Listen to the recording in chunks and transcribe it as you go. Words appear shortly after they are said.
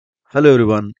Hello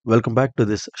everyone, welcome back to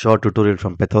this short tutorial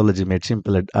from Pathology Made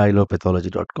Simple at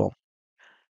ilovepathology.com.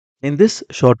 In this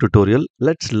short tutorial,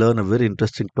 let's learn a very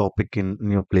interesting topic in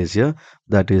neoplasia,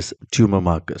 that is tumor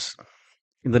markers.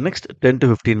 In the next 10 to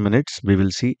 15 minutes, we will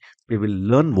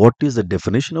learn what is the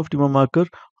definition of tumor marker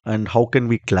and how can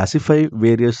we classify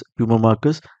various tumor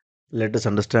markers. Let us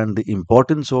understand the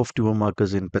importance of tumor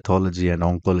markers in pathology and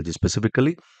oncology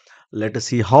specifically. Let us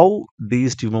see how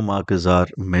these tumor markers are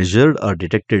measured or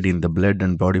detected in the blood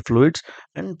and body fluids.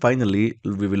 And finally,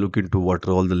 we will look into what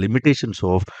are all the limitations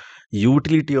of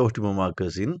utility of tumor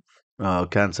markers in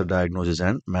cancer diagnosis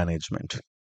and management.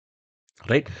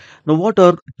 Right now, what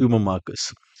are tumor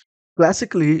markers?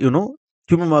 Classically,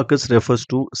 tumor markers refers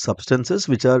to substances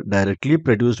which are directly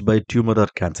produced by tumor or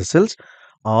cancer cells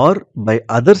or by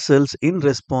other cells in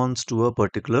response to a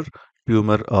particular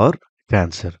tumor or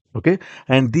cancer. Okay,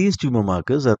 and these tumor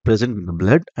markers are present in the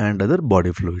blood and other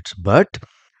body fluids, but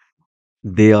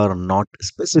they are not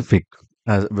specific.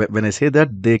 When I say that,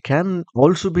 they can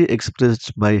also be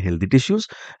expressed by healthy tissues,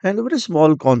 and a very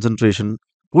small concentration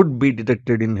could be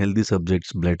detected in healthy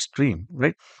subjects' bloodstream.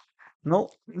 Right now,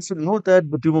 you should know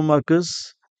that the tumor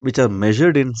markers which are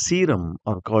measured in serum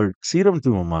are called serum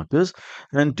tumor markers,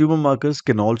 and tumor markers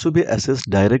can also be assessed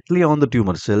directly on the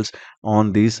tumor cells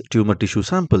on these tumor tissue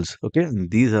samples. Okay, and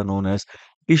these are known as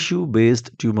tissue-based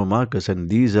tumor markers, and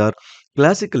these are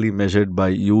classically measured by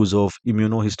use of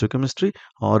immunohistochemistry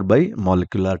or by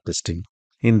molecular testing.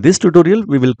 In this tutorial,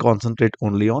 we will concentrate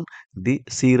only on the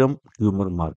serum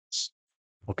tumor markers.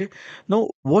 Okay. Now,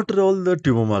 what are all the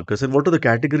tumor markers and what are the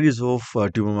categories of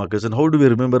tumor markers and how do we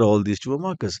remember all these tumor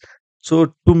markers?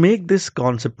 So, to make this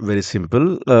concept very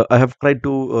simple, I have tried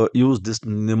to use this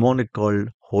mnemonic called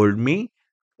Hold Me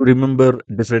to remember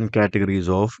different categories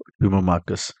of tumor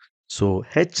markers. So,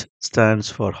 H stands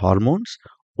for hormones,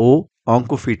 O,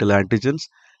 oncofetal antigens,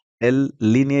 L,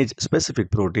 lineage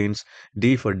specific proteins,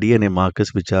 D for DNA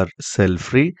markers, which are cell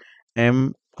free,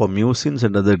 M for mucins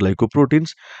and other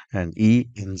glycoproteins, and E,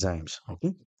 enzymes.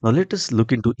 Okay. Now, let us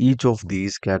look into each of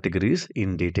these categories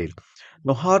in detail.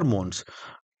 Now, hormones.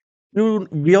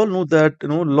 We all know that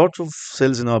lots of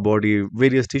cells in our body,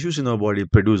 various tissues in our body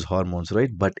produce hormones, right?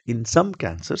 But in some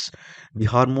cancers, the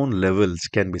hormone levels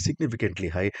can be significantly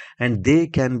high, and they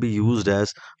can be used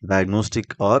as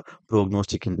diagnostic or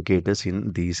prognostic indicators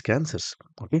in these cancers.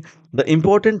 Okay, the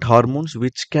important hormones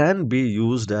which can be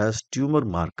used as tumor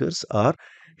markers are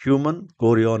human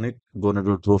chorionic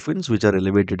gonadotrophins, which are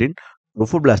elevated in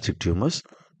trophoblastic tumors,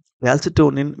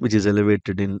 calcitonin, which is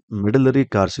elevated in medullary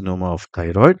carcinoma of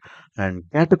thyroid, and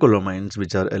catecholamines,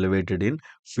 which are elevated in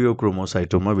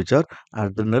pheochromocytoma, which are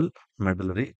adrenal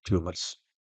medullary tumors.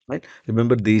 Right?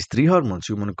 Remember these three hormones: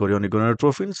 human chorionic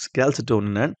gonadotrophins,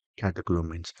 calcitonin, and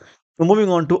catecholamines. So moving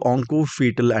on to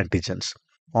oncofetal antigens.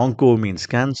 Onco means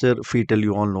cancer, fetal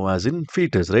you all know as in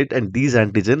fetus, right? And these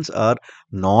antigens are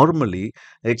normally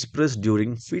expressed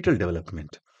during fetal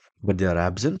development, but they are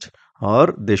absent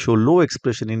or they show low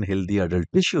expression in healthy adult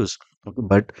tissues. Okay,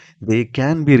 but they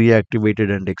can be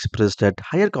reactivated and expressed at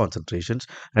higher concentrations,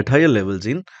 at higher levels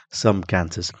in some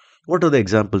cancers. What are the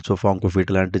examples of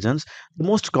oncofetal antigens? The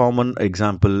most common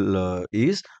example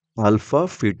is alpha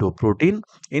fetoprotein,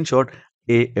 in short,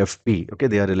 AFP. Okay,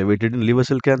 they are elevated in liver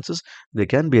cell cancers. They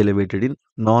can be elevated in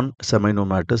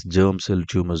non-seminomatous germ cell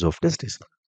tumors of testis.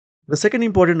 The second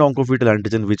important oncofetal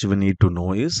antigen which we need to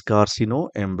know is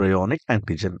carcinoembryonic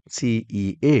antigen,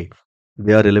 CEA.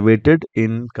 They are elevated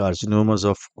in carcinomas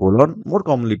of colon, more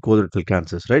commonly colorectal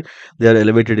cancers, right? They are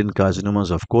elevated in carcinomas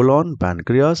of colon,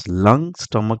 pancreas, lung,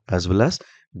 stomach, as well as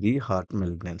the heart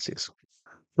malignancies.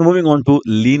 So moving on to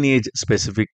lineage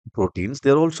specific proteins, they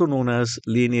are also known as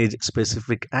lineage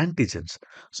specific antigens.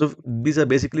 So these are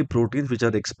basically proteins which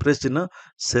are expressed in a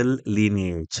cell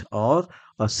lineage or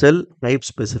a cell type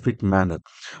specific manner.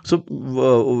 So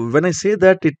when I say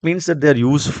that, it means that they are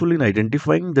useful in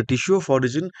identifying the tissue of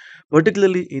origin,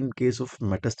 particularly in case of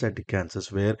metastatic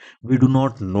cancers where we do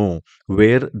not know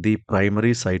where the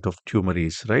primary site of tumor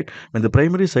is, right? When the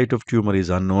primary site of tumor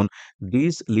is unknown,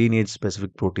 these lineage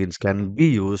specific proteins can be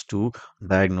used to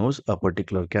diagnose a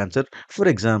particular cancer. For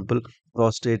example,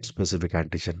 prostate specific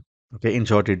antigen. Okay, in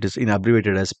short, it is in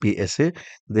abbreviated as PSA.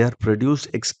 They are produced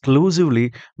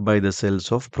exclusively by the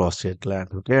cells of prostate gland.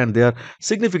 Okay, and they are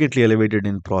significantly elevated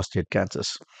in prostate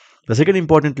cancers. The second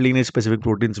important lineage specific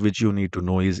proteins which you need to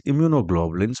know is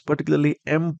immunoglobulins, particularly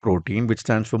M protein, which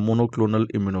stands for monoclonal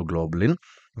immunoglobulin.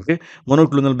 Okay,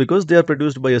 monoclonal because they are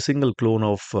produced by a single clone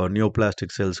of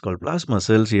neoplastic cells called plasma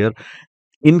cells here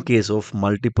in case of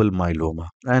multiple myeloma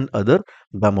and other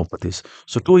gammopathies.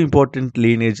 So, two important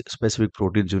lineage specific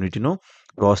proteins you need to know.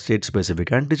 prostate specific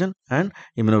antigen, and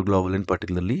immunoglobulin,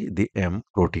 particularly the M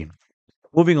protein.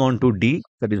 Moving on to D,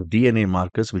 that is DNA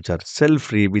markers, which are cell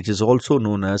free, which is also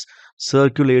known as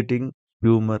circulating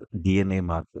tumor DNA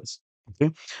markers.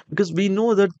 Okay, because we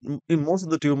know that in most of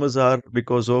the tumors are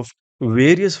because of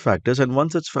various factors, and one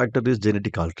such factor is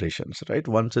genetic alterations, right?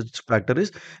 One such factor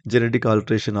is genetic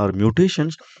alteration or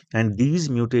mutations, and these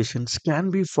mutations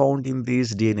can be found in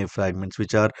these DNA fragments,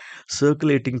 which are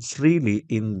circulating freely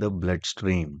in the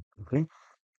bloodstream. Okay,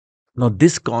 now,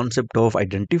 this concept of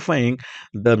identifying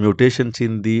the mutations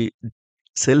in the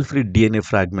cell-free DNA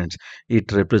fragments,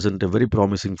 it represents a very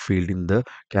promising field in the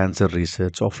cancer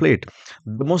research of late.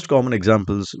 The most common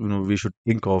examples we should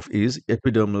think of is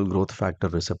epidermal growth factor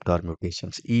receptor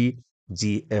mutations,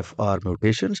 EGFR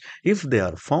mutations. If they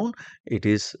are found, it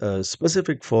is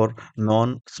specific for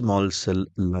non-small cell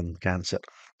lung cancer.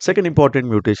 Second important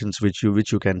mutations which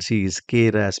you can see is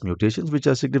KRAS mutations, which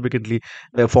are significantly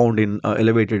found in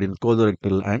elevated in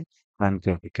colorectal and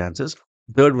pancreatic cancers.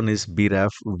 Third one is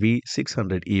BRAF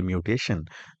V600E mutation,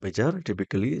 which are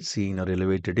typically seen or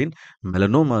elevated in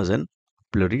melanomas and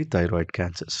pleurithyroid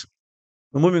cancers.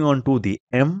 Now, moving on to the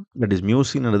M, that is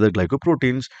mucin and other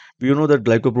glycoproteins. We know that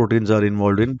glycoproteins are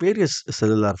involved in various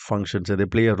cellular functions and they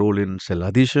play a role in cell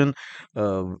adhesion,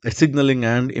 signaling,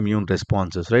 and immune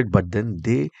responses, right? But then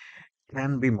they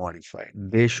can be modified.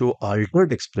 They show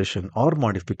altered expression or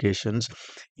modifications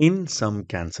in some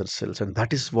cancer cells, and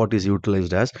that is what is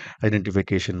utilized as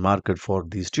identification marker for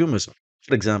these tumors.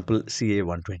 For example,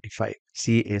 CA125.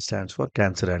 CA stands for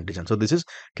cancer antigen. So this is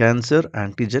cancer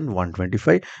antigen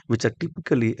 125, which are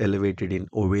typically elevated in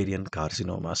ovarian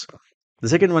carcinomas. The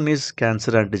second one is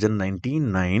cancer antigen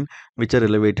 199, which are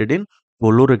elevated in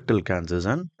colorectal cancers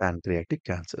and pancreatic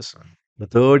cancers. The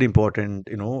third important,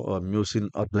 mucin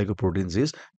or glycoproteins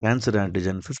is cancer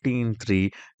antigen 15-3,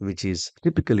 which is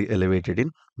typically elevated in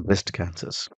breast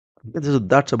cancers. Okay, so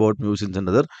that's about mucins and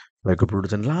other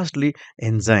glycoproteins. And lastly,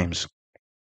 enzymes.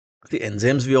 The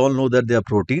enzymes, we all know that they are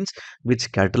proteins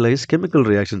which catalyze chemical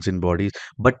reactions in bodies,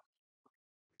 but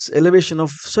elevation of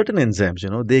certain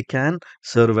enzymes, they can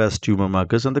serve as tumor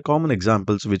markers. And the common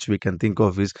examples which we can think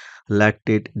of is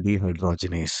lactate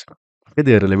dehydrogenase. Okay,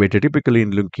 they are elevated typically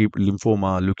in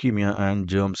lymphoma, leukemia, and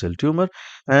germ cell tumor.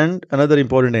 And another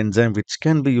important enzyme which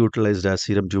can be utilized as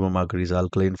serum tumor marker is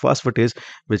alkaline phosphatase,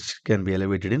 which can be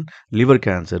elevated in liver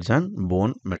cancers and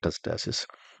bone metastasis.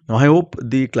 Now, I hope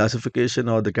the classification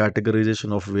or the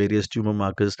categorization of various tumor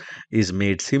markers is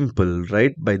made simple,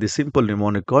 right? By the simple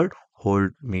mnemonic called hold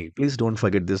me. Please don't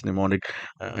forget this mnemonic.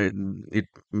 It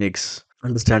makes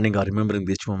understanding or remembering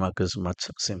these tumor markers much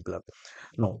simpler.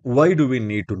 Now, why do we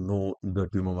need to know the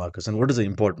tumor markers, and what is the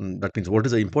important? That means, what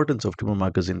is the importance of tumor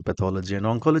markers in pathology and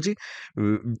oncology?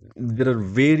 There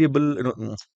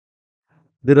are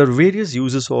there are various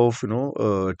uses of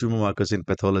tumor markers in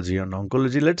pathology and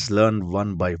oncology. Let's learn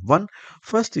one by one.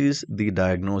 First is the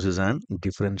diagnosis and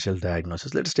differential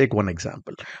diagnosis. Let's take one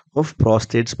example of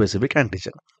prostate specific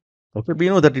antigen. Okay, we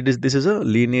know that this is a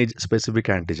lineage specific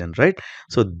antigen, right?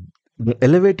 So the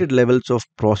elevated levels of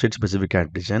prostate specific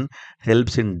antigen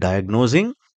helps in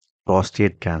diagnosing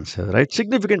prostate cancer, right?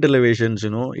 Significant elevations,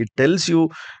 it tells you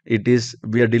it is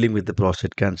we are dealing with the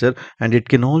prostate cancer, and it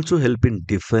can also help in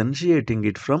differentiating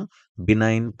it from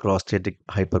benign prostatic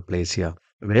hyperplasia,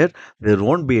 where there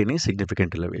won't be any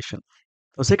significant elevation.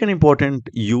 The second important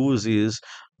use is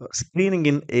screening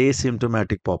in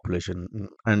asymptomatic population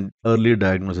and early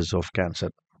diagnosis of cancer.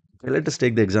 Okay, let us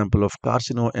take the example of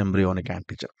carcinoembryonic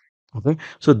antigen. Okay,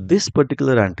 so this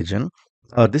particular antigen,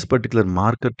 this particular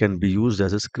marker can be used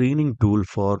as a screening tool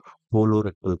for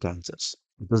colorectal cancers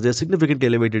because they are significantly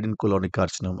elevated in colonic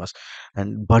carcinomas,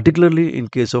 and particularly in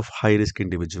case of high risk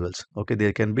individuals. Okay,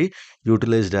 they can be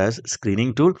utilized as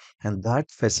screening tool, and that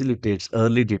facilitates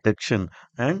early detection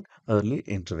and early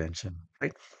intervention.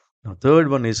 Right. Now, third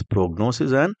one is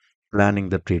prognosis and planning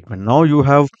the treatment. Now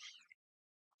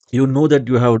you know that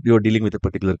you're dealing with a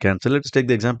particular cancer. Let's take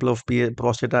the example of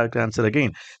prostate cancer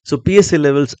again. So PSA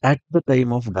levels at the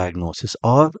time of diagnosis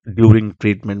or during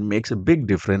treatment makes a big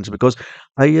difference because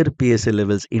higher PSA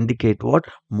levels indicate what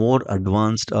more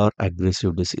advanced or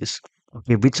aggressive disease.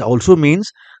 Okay, which also means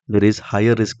there is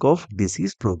higher risk of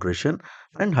disease progression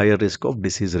and higher risk of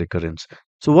disease recurrence.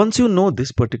 So once you know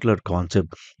this particular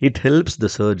concept, it helps the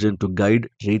surgeon to guide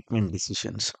treatment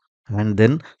decisions and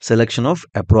then selection of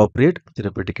appropriate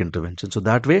therapeutic intervention. So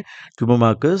that way, tumor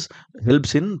markers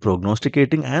helps in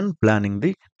prognosticating and planning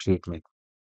the treatment.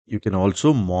 You can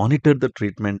also monitor the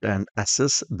treatment and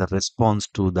assess the response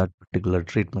to that particular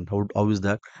treatment. How is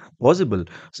that possible?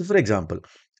 So, for example,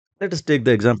 let us take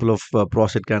the example of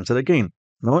prostate cancer again.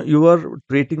 Now you are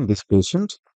treating this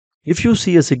patient. If you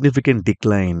see a significant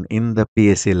decline in the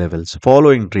PSA levels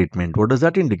following treatment, what does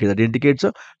that indicate? That indicates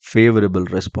a favorable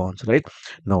response, right?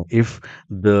 Now, if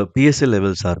the PSA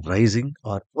levels are rising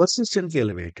or persistently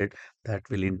elevated, that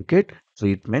will indicate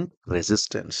treatment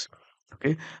resistance.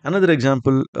 Okay. Another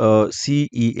example,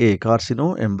 CEA,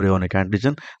 carcinoembryonic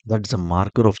antigen, that's a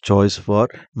marker of choice for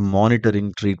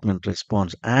monitoring treatment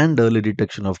response and early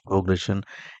detection of progression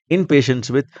in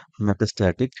patients with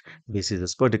metastatic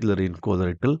diseases, particularly in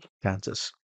colorectal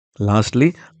cancers.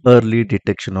 Lastly, early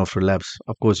detection of relapse.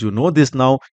 Of course, you know this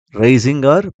now. Rising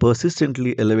or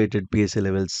persistently elevated PSA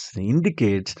levels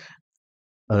indicates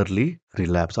early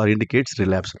relapse or indicates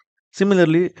relapse.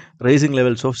 Similarly, rising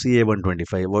levels of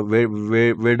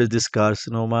CA125. Where does this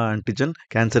carcinoma antigen,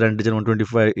 cancer antigen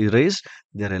 125 is raised?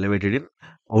 They are elevated in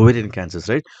ovarian cancers,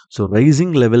 right? So,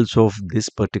 rising levels of this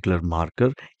particular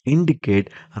marker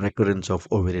indicate recurrence of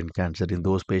ovarian cancer in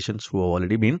those patients who have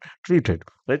already been treated,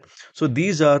 right? So,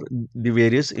 these are the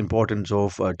various importance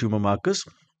of tumor markers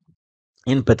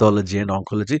in pathology and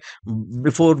oncology.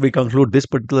 Before we conclude this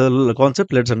particular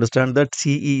concept, let's understand that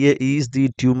CEA is the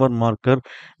tumor marker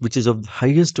which is of the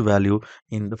highest value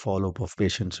in the follow-up of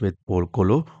patients with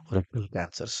colorectal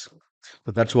cancers.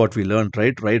 So that's what we learned,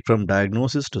 right? Right from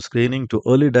diagnosis to screening to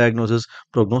early diagnosis,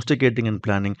 prognosticating and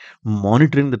planning,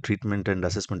 monitoring the treatment and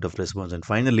assessment of response, and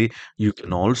finally, you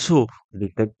can also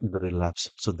detect the relapse.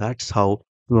 So that's how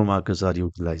tumor markers are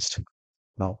utilized.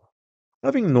 Now,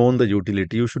 having known the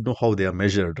utility, you should know how they are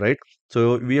measured, right?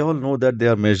 So we all know that they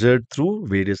are measured through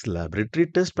various laboratory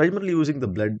tests, primarily using the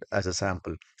blood as a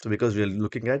sample. So because we are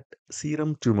looking at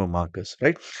serum tumor markers,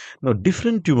 right? Now,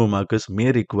 different tumor markers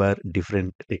may require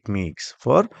different techniques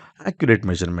for accurate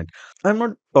measurement. I'm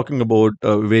not talking about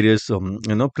various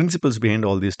principles behind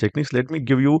all these techniques. Let me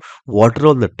give you what are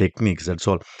all the techniques. That's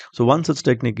all. So one such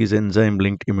technique is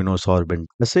enzyme-linked immunosorbent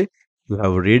assay. You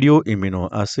have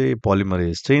radioimmunoassay,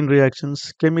 polymerase chain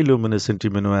reactions, chemiluminescent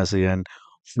immunoassay, and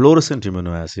fluorescent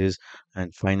immunoassays,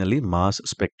 and finally mass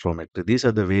spectrometry. These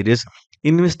are the various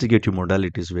investigative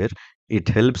modalities where it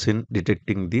helps in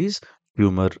detecting these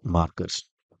tumor markers.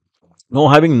 Now,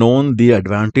 having known the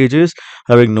advantages,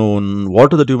 having known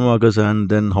what are the tumor markers and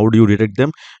then how do you detect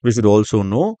them, we should also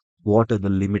know what are the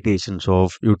limitations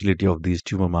of utility of these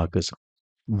tumor markers.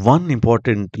 One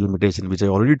important limitation, which I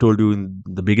already told you in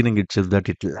the beginning itself, that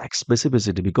it lacks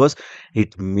specificity because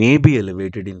it may be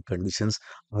elevated in conditions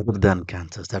other than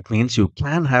cancers. That means you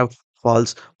can have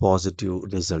false positive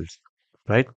results,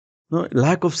 right? No,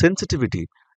 lack of sensitivity.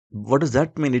 What does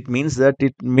that mean? It means that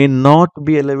it may not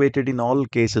be elevated in all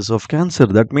cases of cancer.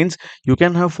 That means you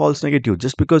can have false negative.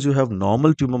 Just because you have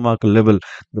normal tumor marker level,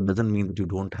 that doesn't mean that you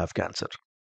don't have cancer,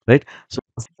 right? So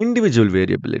individual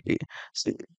variability.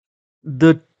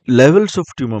 The levels of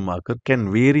tumor marker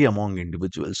can vary among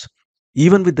individuals.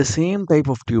 Even with the same type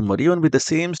of tumor, even with the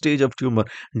same stage of tumor,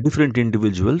 different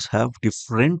individuals have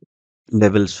different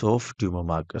levels of tumor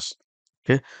markers.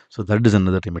 Okay, so that is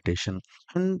another limitation.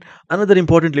 And another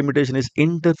important limitation is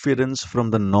interference from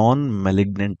the non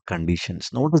malignant conditions.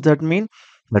 Now, what does that mean?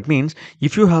 That means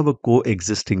if you have a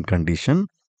coexisting condition,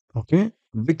 okay,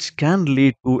 which can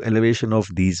lead to elevation of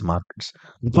these markers,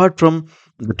 apart from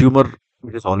the tumor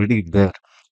which is already there.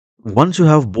 Once you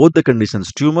have both the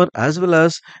conditions, tumor as well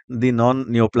as the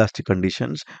non-neoplastic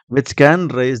conditions, which can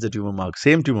raise the tumor mark,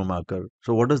 same tumor marker.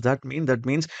 So what does that mean? That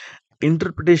means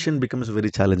interpretation becomes very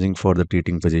challenging for the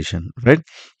treating physician, right?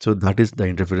 So that is the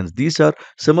interference. These are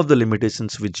some of the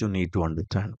limitations which you need to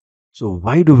understand. So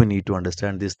why do we need to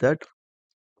understand this? That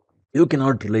you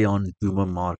cannot rely on tumor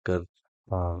marker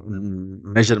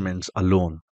measurements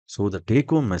alone. So the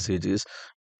take-home message is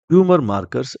tumor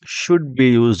markers should be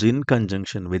used in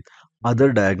conjunction with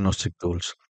other diagnostic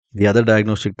tools. The other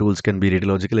diagnostic tools can be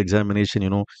radiological examination,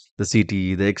 the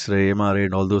CT, the X-ray, MRI,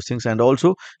 and all those things, and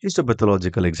also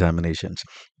histopathological examinations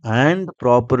and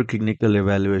proper clinical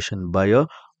evaluation by a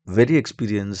very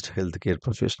experienced healthcare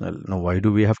professional. Now, why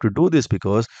do we have to do this?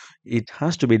 Because it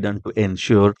has to be done to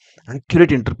ensure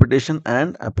accurate interpretation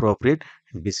and appropriate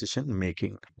decision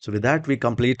making. So, with that, we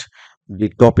complete the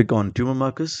topic on tumor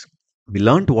markers. We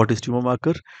learned what is tumor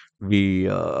marker. We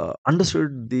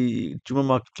understood the tumor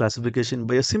marker classification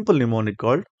by a simple mnemonic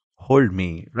called hold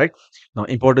me, right? Now,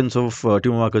 importance of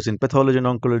tumor markers in pathology and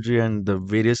oncology and the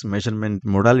various measurement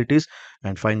modalities.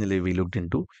 And finally, we looked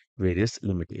into various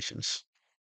limitations.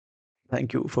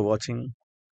 Thank you for watching.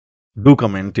 Do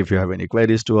comment if you have any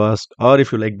queries to ask, or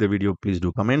if you like the video, please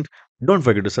do comment. Don't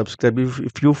forget to subscribe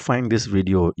if you find this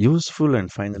video useful, and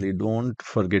finally, don't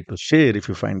forget to share if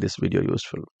you find this video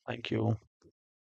useful. Thank you.